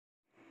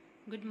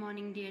Good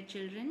morning, dear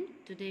children.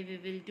 Today we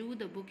will do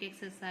the book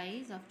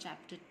exercise of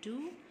chapter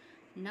 2,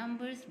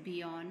 numbers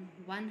beyond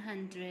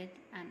 100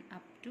 and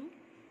up to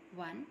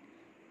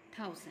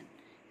 1000.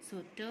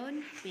 So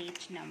turn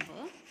page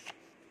number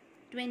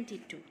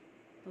 22.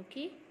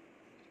 Okay.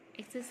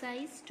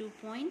 Exercise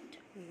 2.1.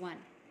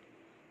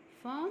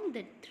 Form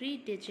the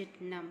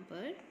 3-digit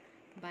number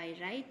by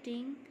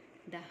writing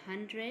the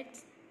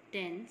hundreds,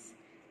 tens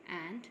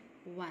and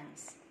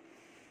ones.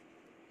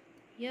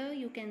 Here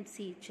you can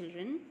see,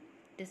 children,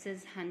 this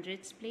is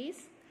hundreds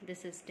place,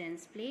 this is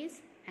tens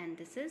place, and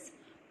this is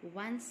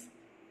ones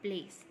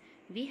place.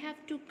 We have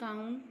to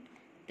count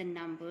the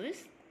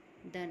numbers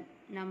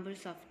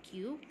of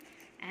cube,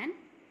 and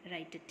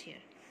write it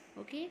here.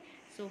 Okay,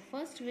 so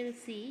first we'll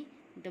see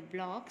the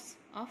blocks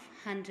of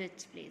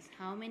hundreds place.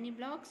 How many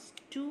blocks?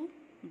 2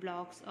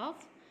 blocks of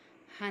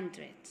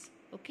hundreds.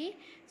 Okay,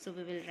 so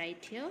we will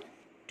write here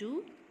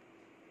 2.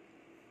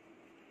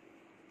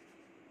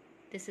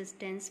 This is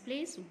tens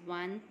place,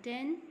 1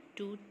 10,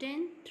 2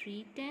 10,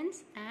 3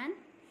 tens and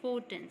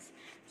 4 tens.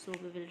 So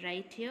we will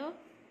write here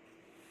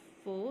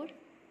 4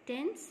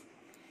 tens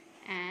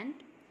and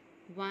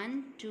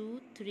 1,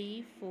 2,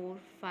 3, 4,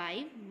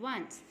 5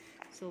 ones.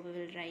 So we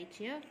will write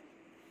here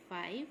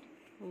 5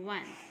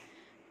 1.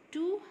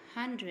 2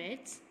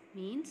 hundreds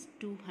means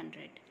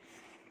 200.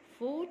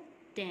 4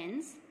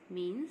 tens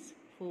means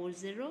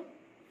 40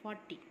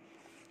 40.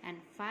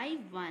 And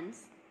 5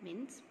 ones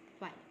means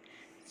 5.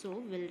 So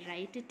we'll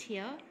write it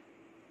here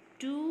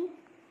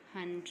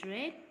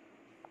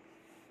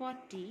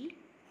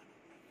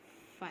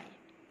 245.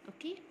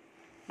 Okay.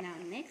 Now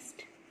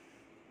next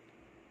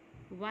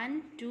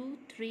 1 2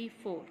 3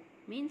 4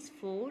 means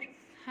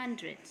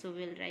 400. So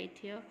we'll write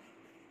here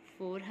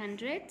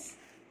 400s,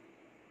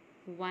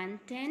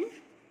 110,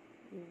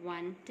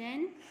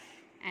 110,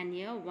 and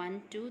here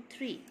 1 2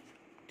 3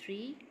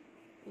 3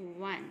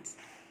 ones.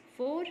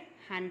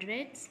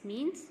 400s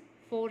means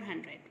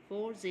 400,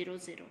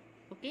 400.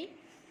 Okay,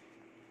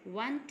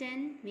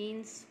 110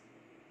 means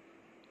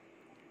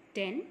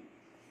 10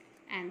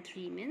 and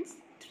 3 means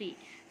 3.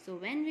 So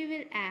when we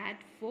will add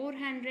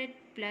 400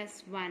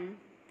 plus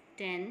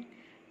 110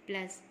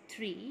 plus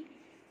 3,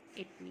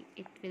 it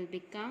will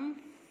become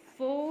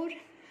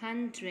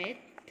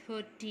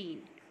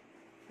 413.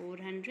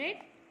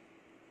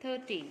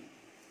 413.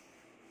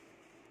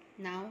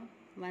 Now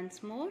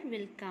once more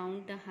we'll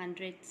count the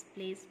hundreds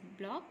place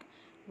block.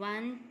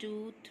 1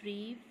 2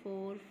 3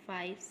 4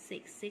 5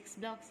 6. 6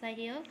 blocks are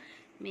here,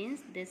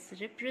 means this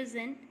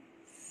represent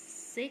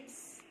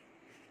 6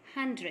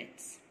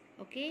 hundreds.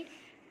 Okay,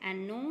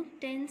 and no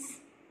tens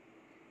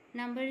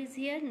number is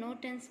here, no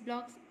tens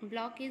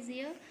block is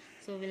here.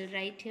 So we'll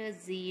write here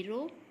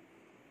 0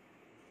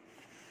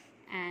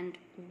 and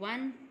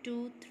 1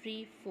 2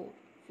 3 4.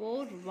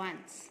 4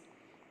 ones.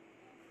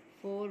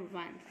 4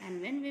 ones.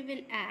 And when we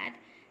will add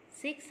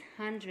 6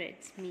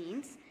 hundreds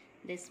means,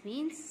 this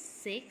means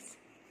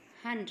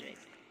 600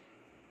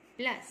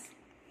 plus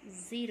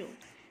 0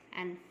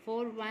 and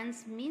 4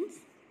 ones means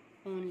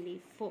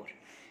only 4.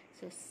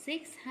 So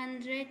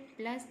 600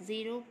 plus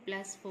 0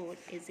 plus 4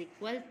 is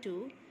equal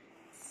to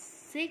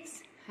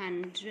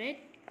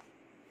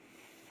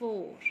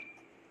 604.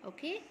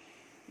 Okay,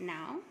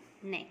 now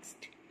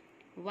next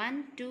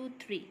 1 2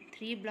 3.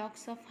 3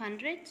 blocks of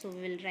 100. So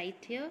we will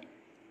write here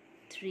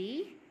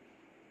 3.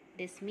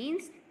 This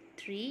means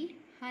 3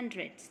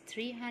 hundreds.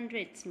 3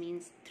 hundreds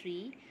means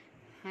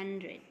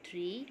 300.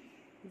 3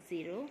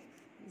 0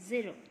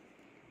 0.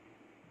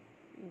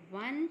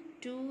 1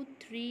 2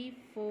 3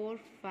 4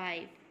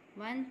 5.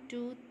 1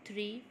 2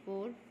 3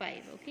 4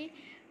 5. Okay,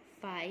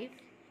 5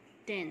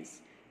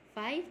 tens.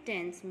 5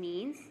 tens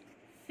means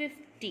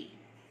 50.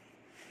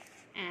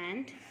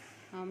 And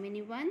how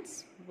many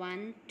ones?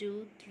 1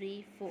 2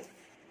 3 4.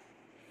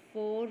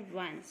 4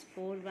 ones.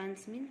 4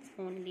 ones means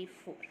only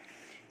 4.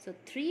 So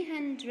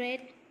 300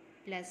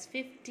 plus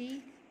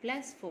 50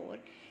 plus 4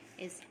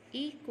 is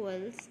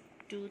equals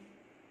to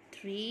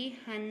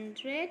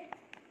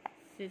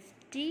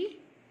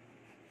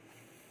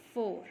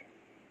 354.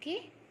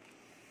 Okay,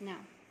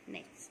 now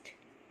next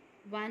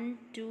 1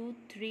 2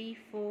 3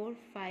 4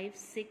 5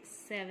 6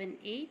 7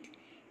 8.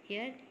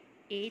 Here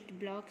 8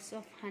 blocks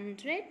of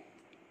 100.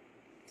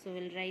 So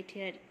we'll write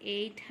here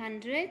 8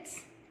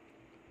 hundreds.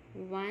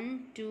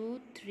 1 2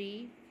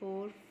 3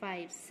 4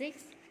 5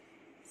 6.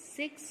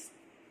 6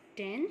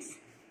 tens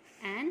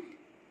and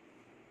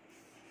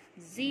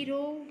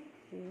 0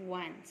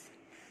 ones.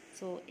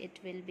 So it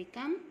will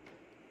become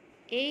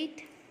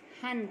 8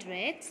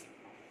 hundreds,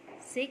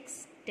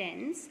 6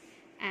 tens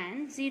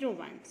and 0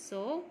 ones.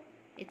 So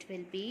it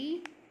will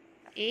be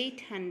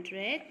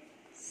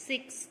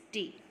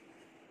 860.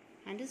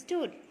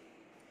 Understood?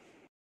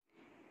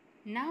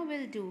 Now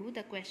we'll do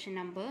the question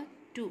number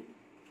 2.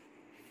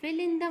 Fill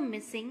in the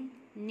missing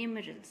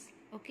numerals.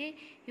 Okay,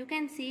 you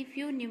can see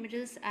few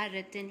numerals are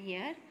written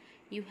here.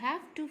 You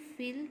have to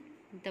fill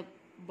the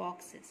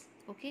boxes.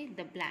 Okay,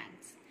 the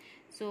blanks.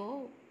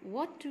 So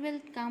what will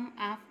come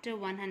after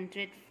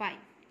 105?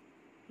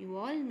 You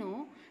all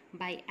know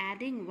by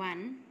adding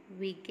 1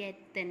 we get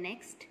the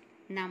next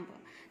number.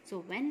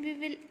 So when we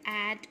will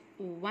add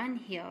 1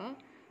 here,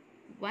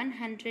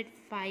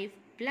 105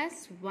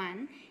 plus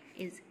 1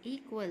 is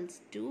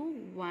equals to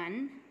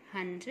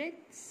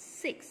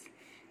 106.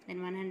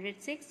 Then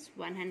 106,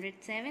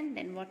 107,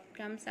 then what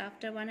comes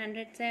after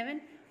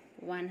 107?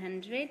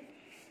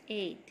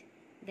 108.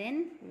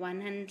 Then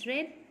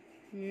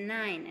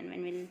 109, and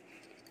when we'll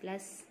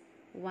plus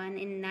 1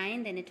 in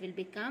 9, then it will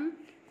become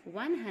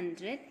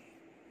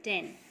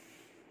 110.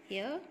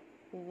 Here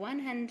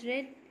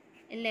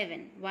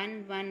 111,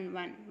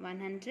 111,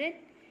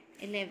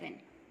 111,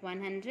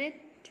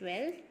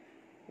 112,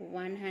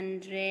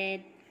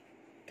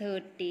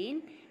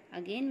 113.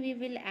 Again we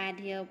will add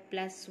here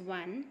plus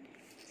 1,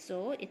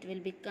 so it will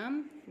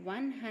become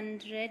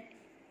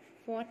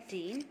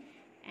 114,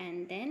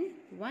 and then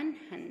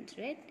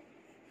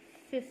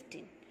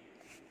 115,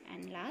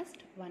 and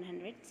last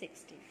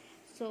 116.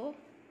 So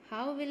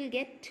how we'll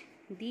get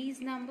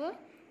these number?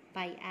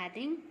 By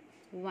adding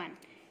 1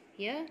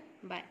 here.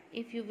 But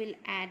if you will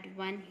add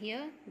 1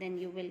 here, then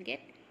you will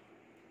get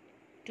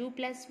 2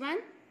 plus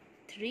 1,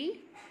 3,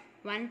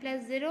 1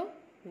 plus 0,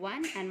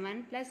 1, and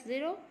 1 plus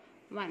 0,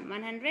 1,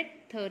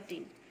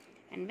 113.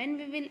 And when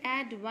we will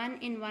add 1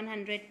 in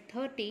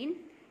 113,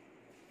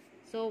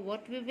 so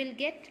what we will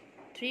get?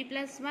 3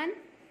 plus 1,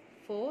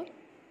 4,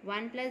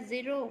 1 plus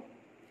 0,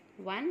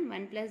 1,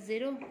 1 plus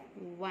 0,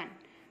 1.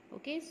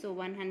 Okay, so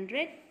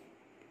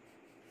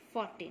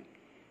 114.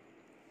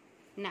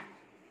 Now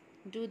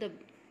do the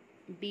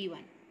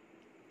B1.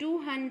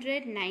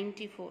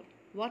 294.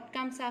 What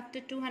comes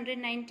after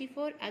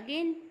 294?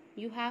 Again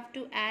you have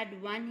to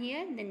add 1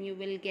 here, then you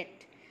will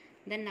get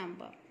the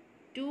number.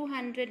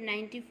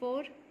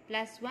 294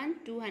 plus 1,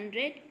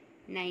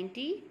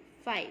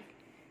 295.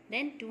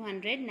 Then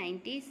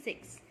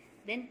 296.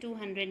 Then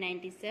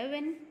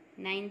 297,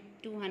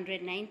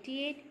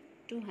 298,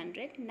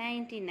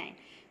 299.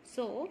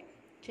 So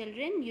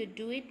children, you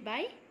do it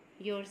by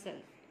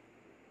yourself.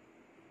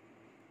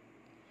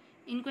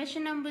 In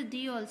question number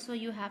D also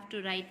you have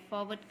to write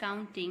forward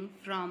counting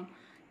from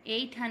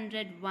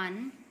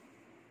 801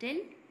 till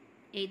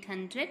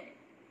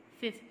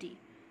 850.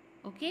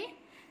 Okay,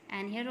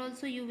 and here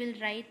also you will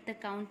write the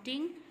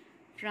counting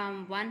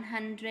from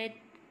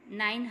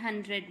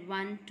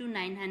 901 to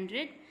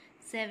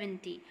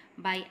 970.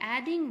 By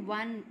adding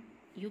 1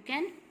 you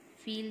can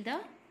fill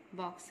the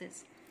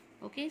boxes.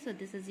 Okay, so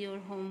this is your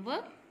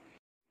homework.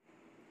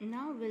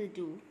 Now we'll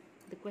do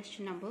the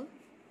question number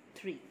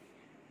 3.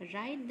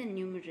 Write the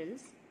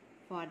numerals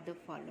for the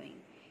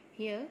following.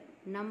 Here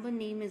number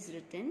name is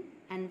written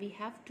and we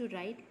have to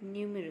write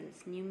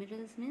numerals.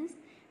 Numerals means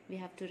we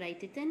have to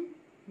write it in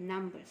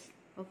numbers.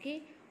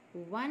 Okay,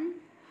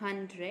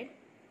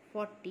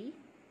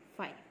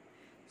 145.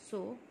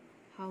 So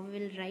how we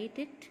will write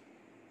it?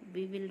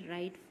 We will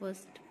write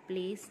first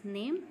place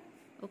name.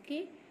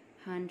 Okay,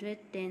 100,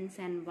 tens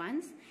and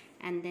ones,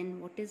 and then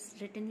what is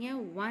written here?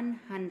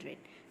 100.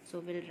 So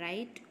we'll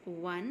write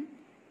 1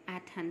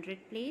 at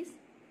 100 place.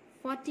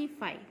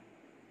 45.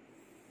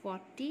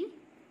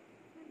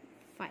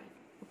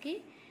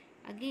 Okay,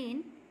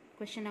 again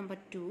question number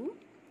 2.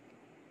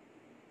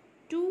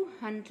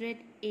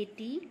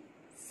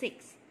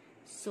 286.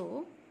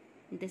 So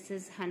this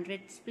is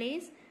hundreds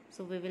place,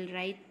 so we will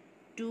write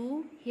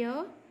 2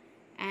 here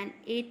and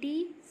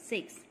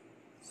 86.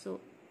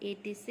 So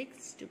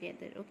 86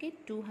 together. Okay,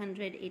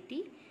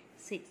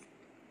 286.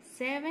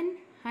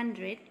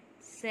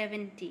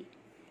 770.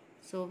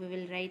 So we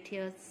will write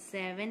here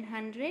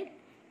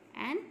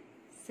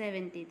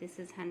 770. This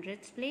is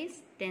hundreds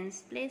place,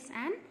 tens place,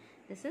 and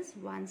this is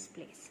ones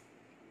place.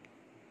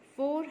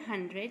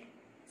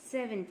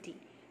 470.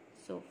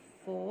 So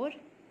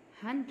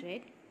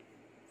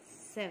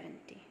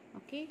 470.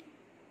 Okay,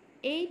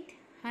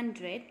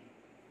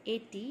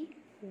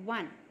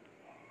 881.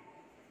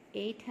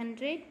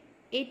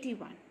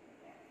 881.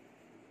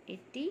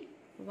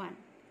 81.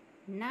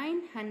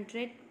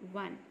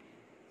 901.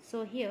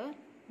 So here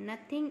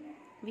nothing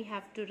we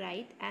have to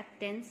write at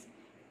tens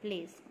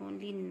place,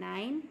 only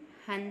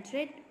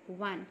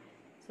 901.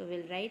 So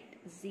we'll write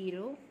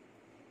 0,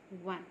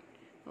 1.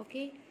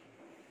 Okay,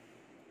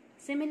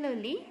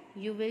 similarly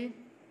you will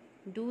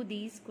do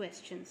these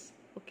questions.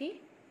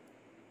 Okay,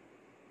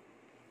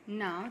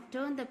 now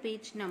turn the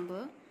page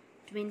number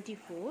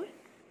 24.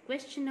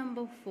 Question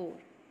number 4.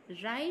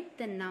 Write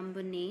the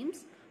number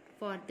names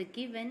for the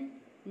given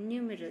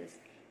numerals.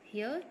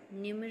 Here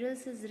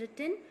numerals is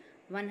written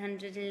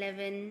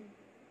 111,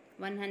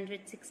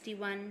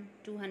 161,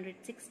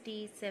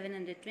 260,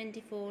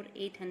 724,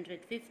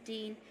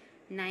 815,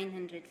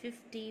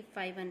 950,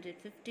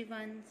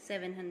 551,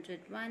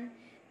 701,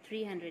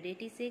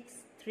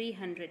 386,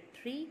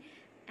 303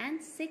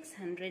 and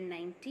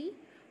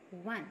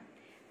 691.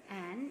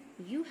 And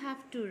you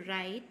have to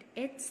write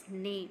its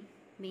name,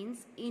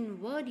 means in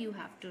word you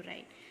have to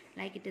write,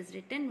 like it is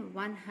written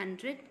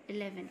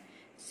 111.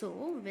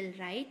 So we'll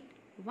write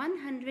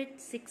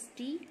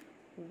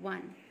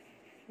 161.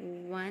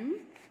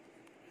 161.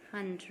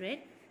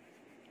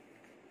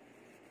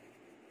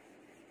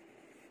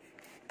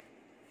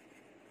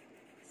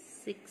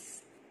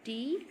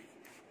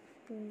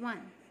 61.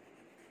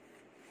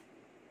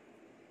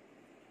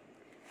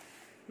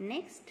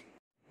 Next,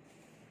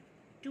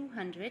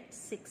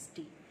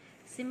 260.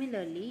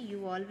 Similarly,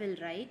 you all will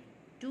write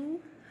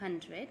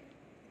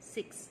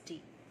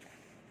 260.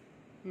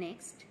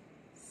 Next,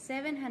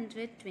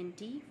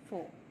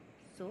 724.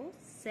 So,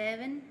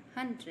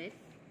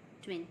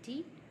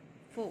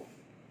 724.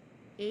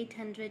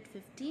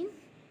 815.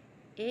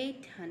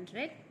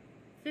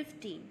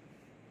 815.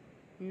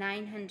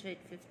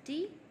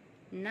 950.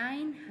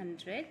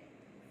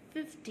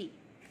 950.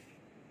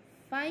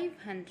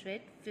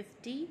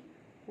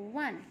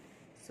 551.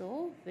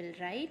 So, we'll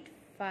write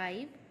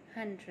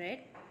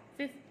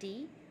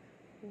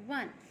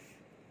 551.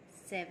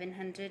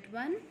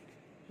 701.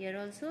 Here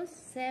also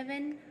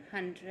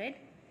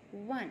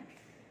 701.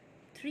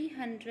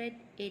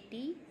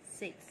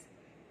 386.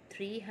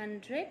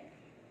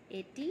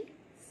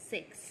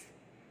 386.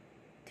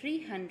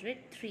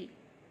 303.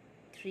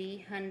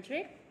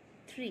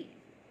 303.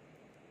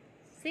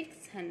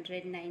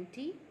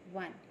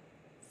 691.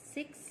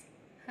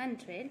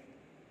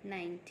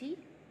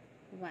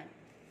 691.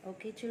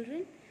 Okay,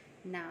 children.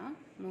 Now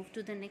move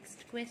to the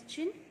next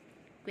question.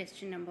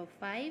 Question number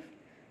 5.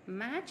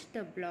 Match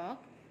the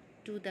block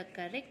to the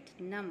correct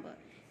number.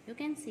 You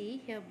can see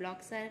here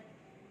blocks are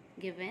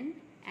given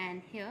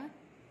and here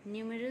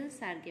numerals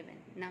are given,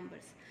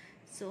 numbers.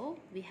 So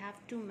we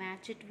have to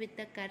match it with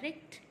the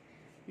correct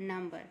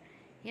number.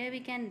 Here we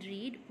can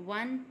read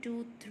 1,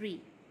 2,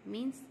 3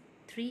 means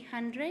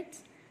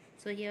 300s.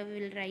 So here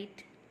we will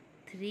write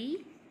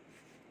 3.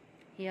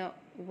 Here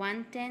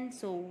 110,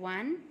 so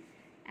 1.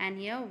 And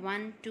here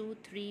 1, 2,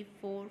 3,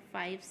 4,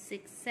 5,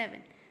 6,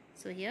 7.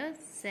 So here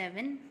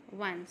 7,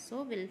 1.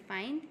 So we'll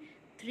find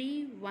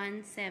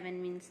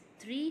 317 means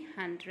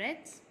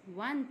 300s,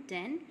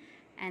 110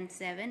 and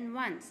 7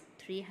 ones,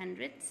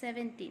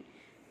 317.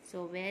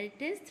 So where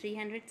it is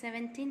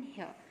 317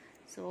 here.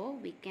 So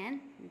we can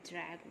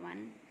drag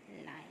one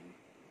line.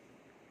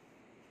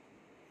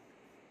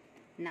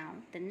 Now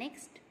the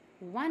next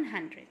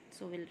 100.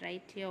 So we'll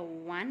write here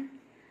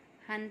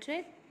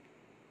 100.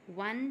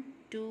 1,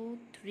 2,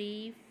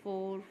 3,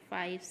 4,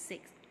 5,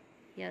 6.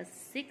 Here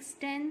 6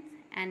 tens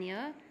and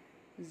here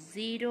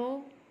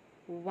 0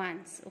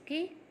 ones.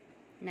 Okay,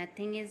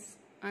 nothing is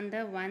on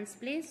the ones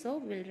place, so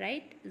we'll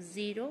write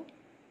 0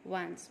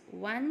 ones.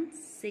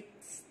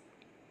 160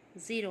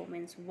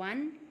 means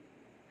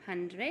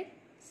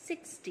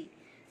 160.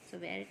 So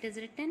where it is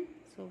written,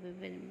 so we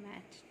will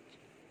match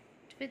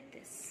it with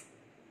this.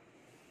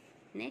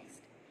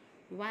 Next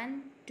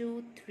 1,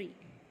 2, 3.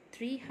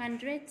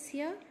 300s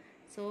here.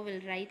 So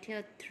we'll write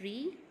here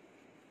 3.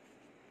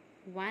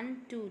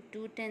 1, 2,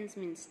 2 tens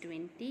means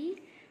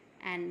 20.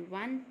 And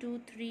 1, 2,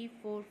 3,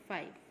 4,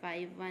 5.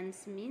 5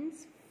 ones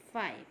means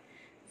 5.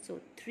 So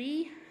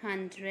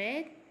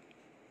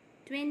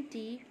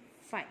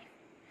 325.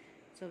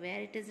 So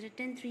where it is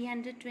written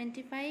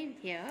 325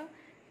 here.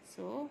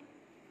 So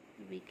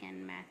we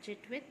can match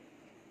it with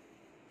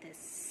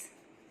this.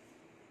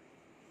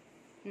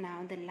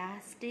 Now the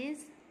last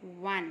is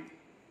 1.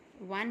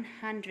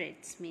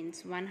 100s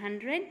means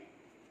 100.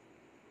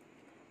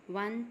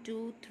 1,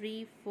 2,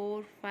 3,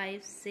 4,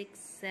 5, 6,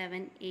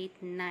 7,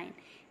 8, 9.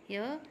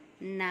 Here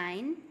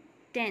 9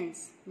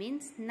 tens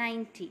means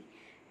 90.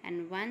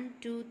 And 1,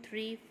 2,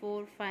 3,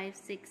 4, 5,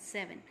 6,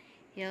 7.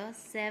 Here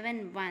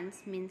 7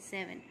 ones means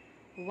 7.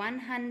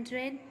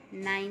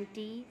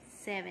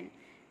 197.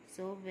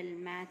 So we'll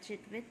match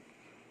it with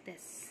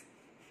this.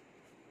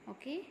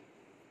 Okay.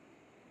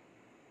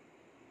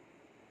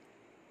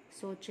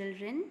 So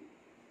children,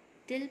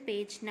 till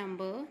page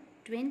number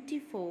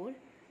 24,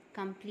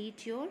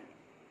 complete your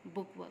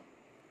book work.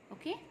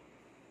 Okay.